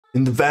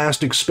In the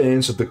vast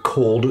expanse of the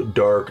cold,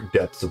 dark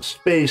depths of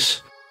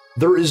space,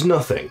 there is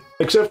nothing,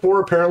 except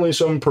for apparently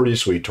some pretty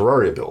sweet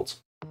Terraria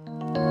builds.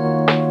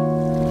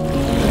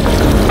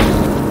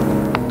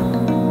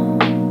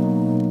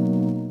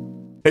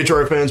 Hey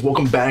Terraria fans,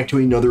 welcome back to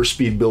another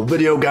speed build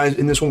video. Guys,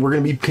 in this one we're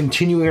going to be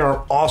continuing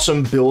our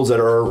awesome builds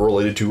that are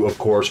related to, of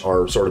course,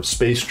 our sort of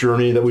space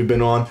journey that we've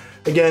been on.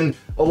 Again,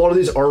 a lot of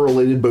these are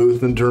related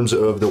both in terms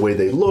of the way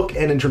they look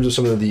and in terms of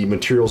some of the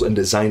materials and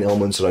design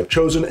elements that I've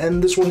chosen,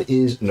 and this one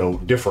is no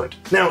different.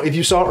 Now, if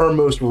you saw our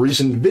most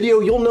recent video,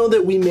 you'll know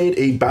that we made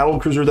a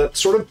battlecruiser that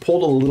sort of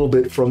pulled a little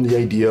bit from the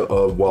idea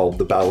of, well,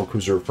 the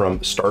battlecruiser from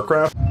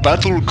StarCraft.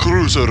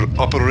 Battlecruiser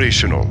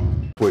operational.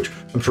 Which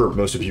I'm sure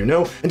most of you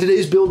know, and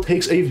today's build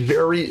takes a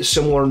very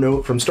similar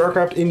note from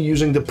StarCraft in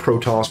using the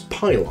Protoss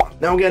Pylon.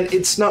 Now again,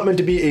 it's not meant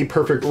to be a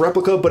perfect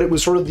replica, but it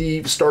was sort of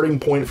the starting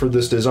point for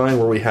this design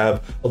where we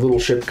have a little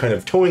ship kind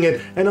of towing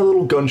it and a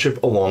little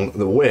gunship along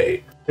the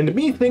way. And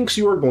methinks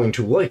you are going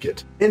to like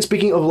it. And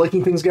speaking of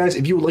liking things, guys,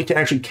 if you would like to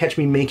actually catch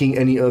me making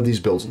any of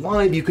these builds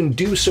live, you can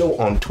do so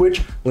on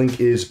Twitch. Link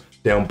is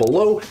down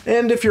below.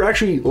 And if you're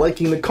actually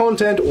liking the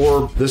content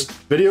or this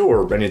video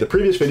or any of the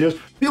previous videos,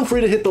 feel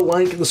free to hit the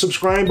like, the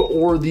subscribe,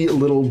 or the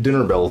little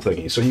dinner bell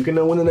thingy so you can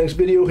know when the next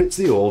video hits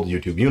the old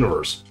YouTube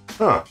universe.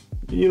 The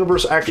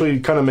universe actually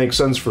kind of makes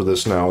sense for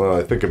this now that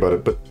I think about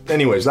it. But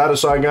anyways, that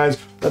aside, guys,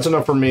 that's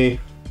enough for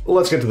me.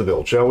 Let's get to the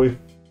build, shall we?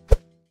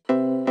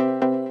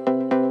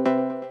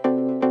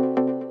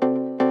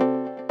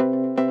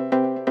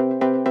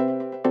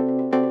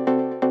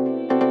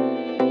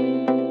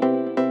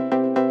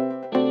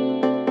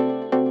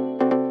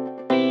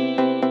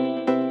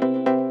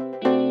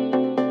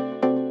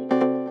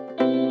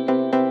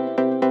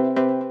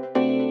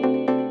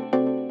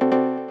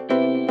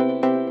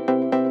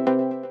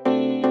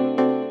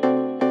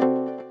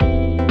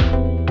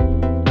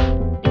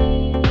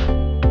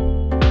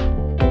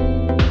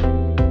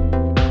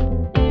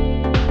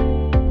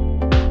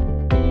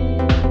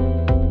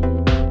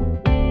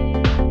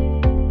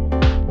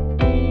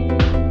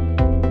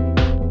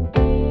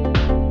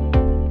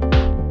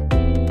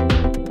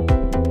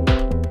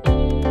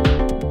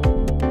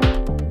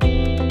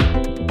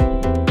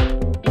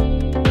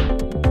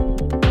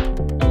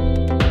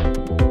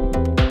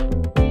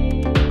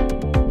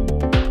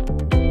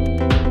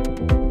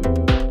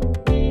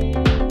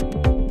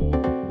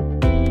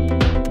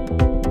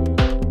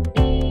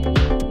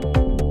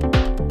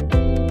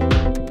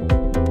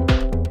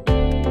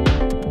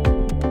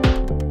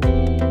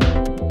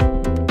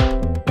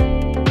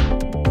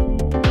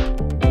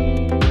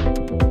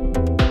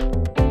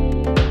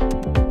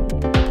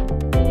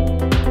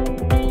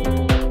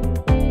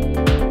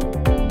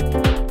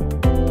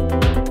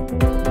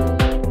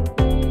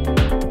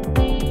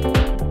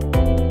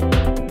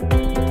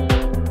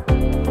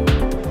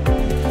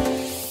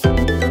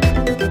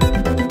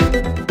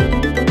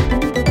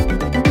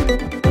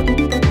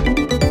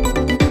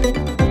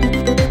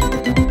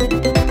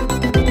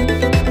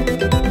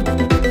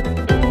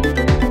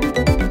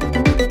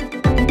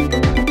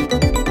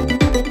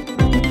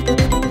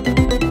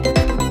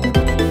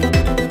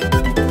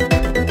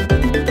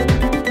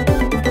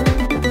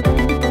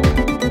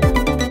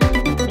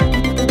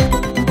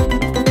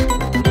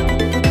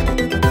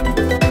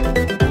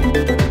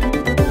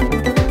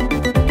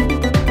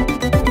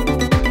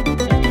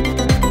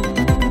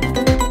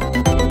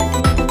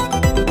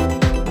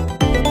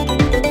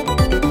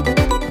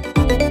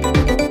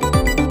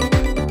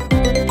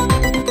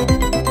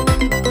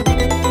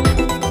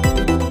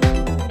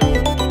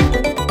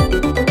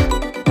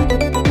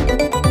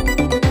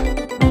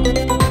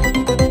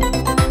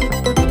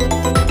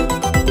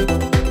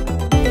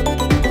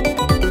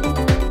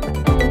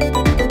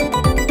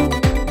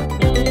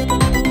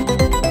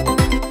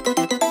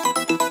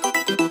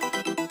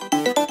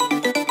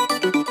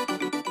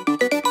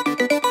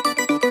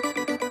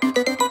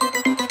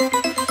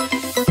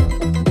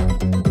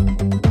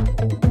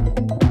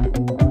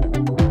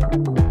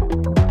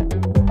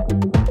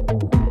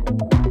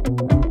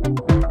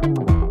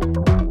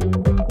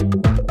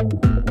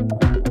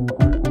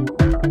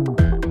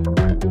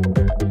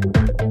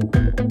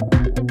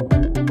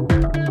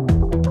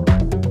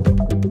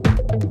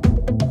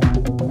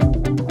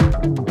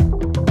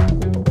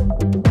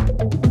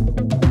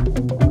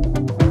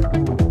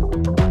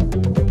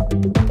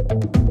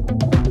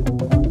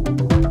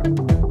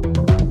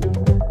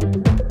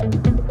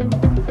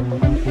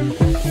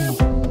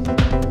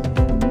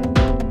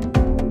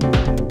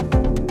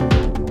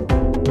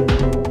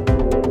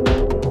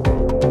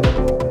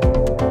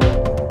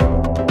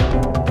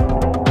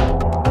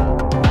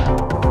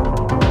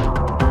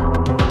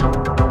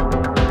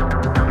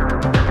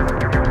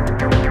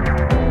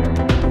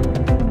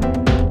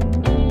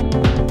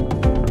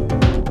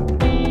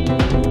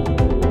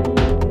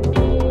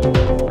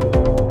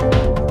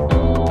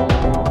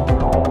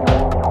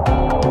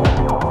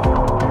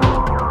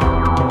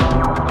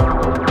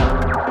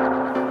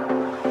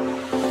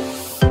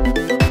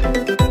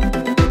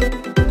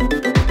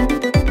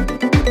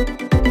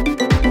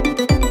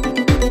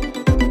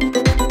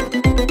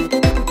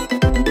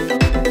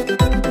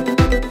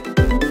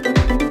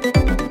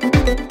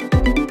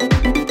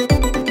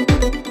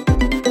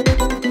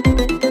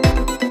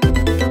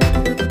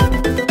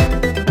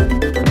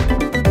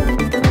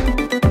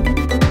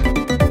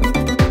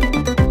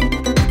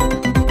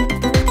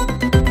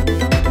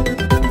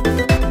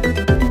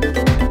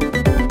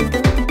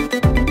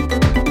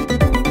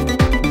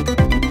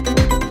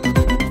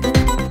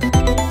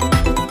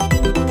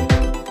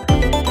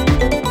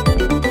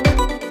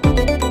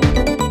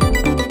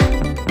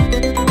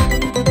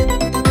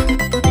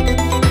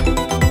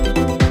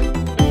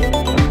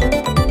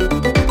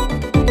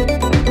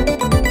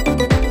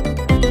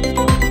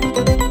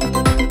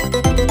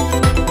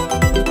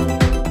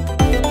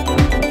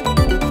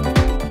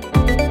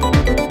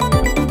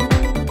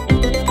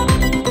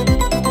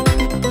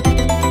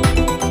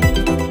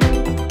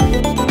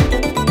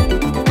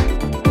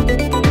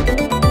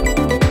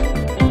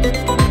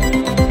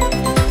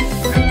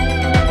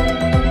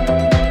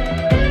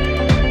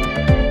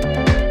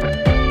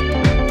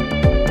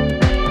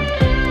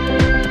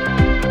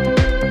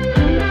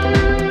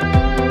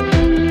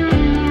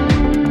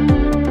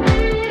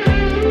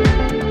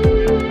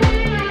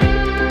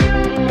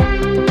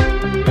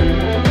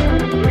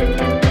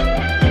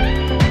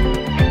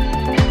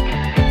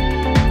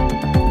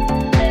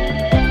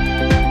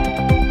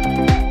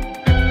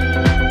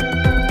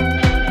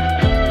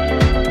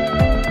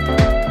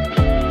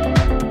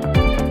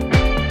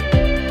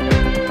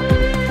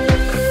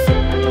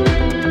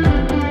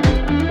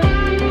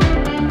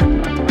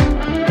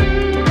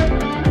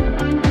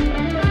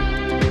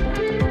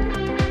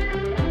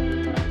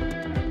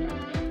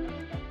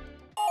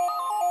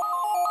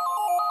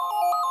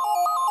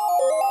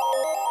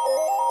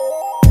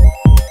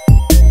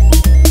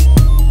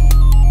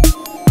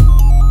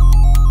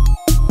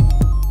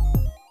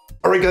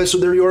 Alright guys, so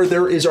there you are.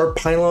 There is our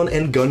Pylon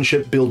and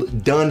Gunship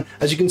build done.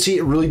 As you can see,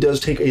 it really does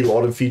take a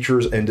lot of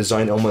features and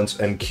design elements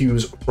and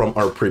cues from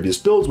our previous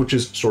builds, which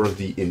is sort of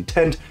the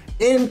intent.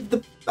 And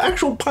the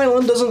actual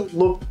pylon doesn't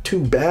look too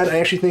bad. I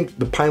actually think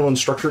the pylon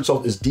structure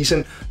itself is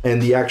decent,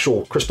 and the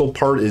actual crystal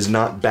part is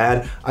not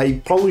bad.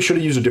 I probably should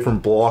have used a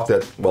different block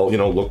that, well, you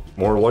know, looked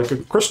more like a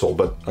crystal,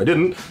 but I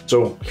didn't,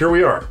 so here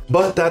we are.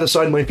 But that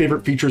aside, my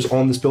favorite features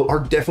on this build are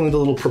definitely the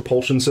little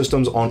propulsion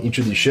systems on each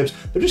of these ships.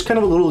 They're just kind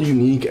of a little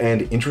unique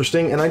and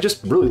interesting, and I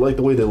just really like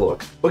the way they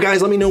look. But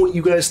guys, let me know what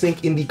you guys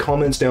think in the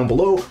comments down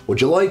below.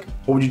 What'd you like?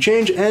 What would you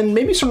change? And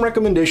maybe some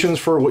recommendations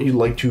for what you'd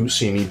like to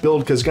see me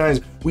build, because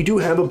guys, we do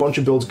have a bunch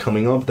of builds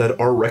coming up that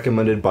are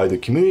recommended by the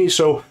community,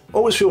 so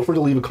always feel free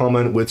to leave a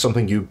comment with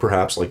something you'd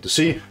perhaps like to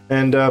see,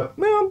 and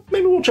well,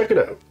 maybe we'll check it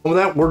out. And with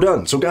that, we're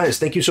done. So guys,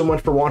 thank you so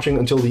much for watching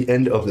until the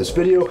end of this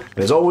video, and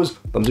as always,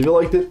 thumbs if you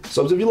liked it,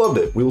 subs if you loved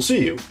it. We will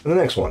see you in the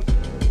next one.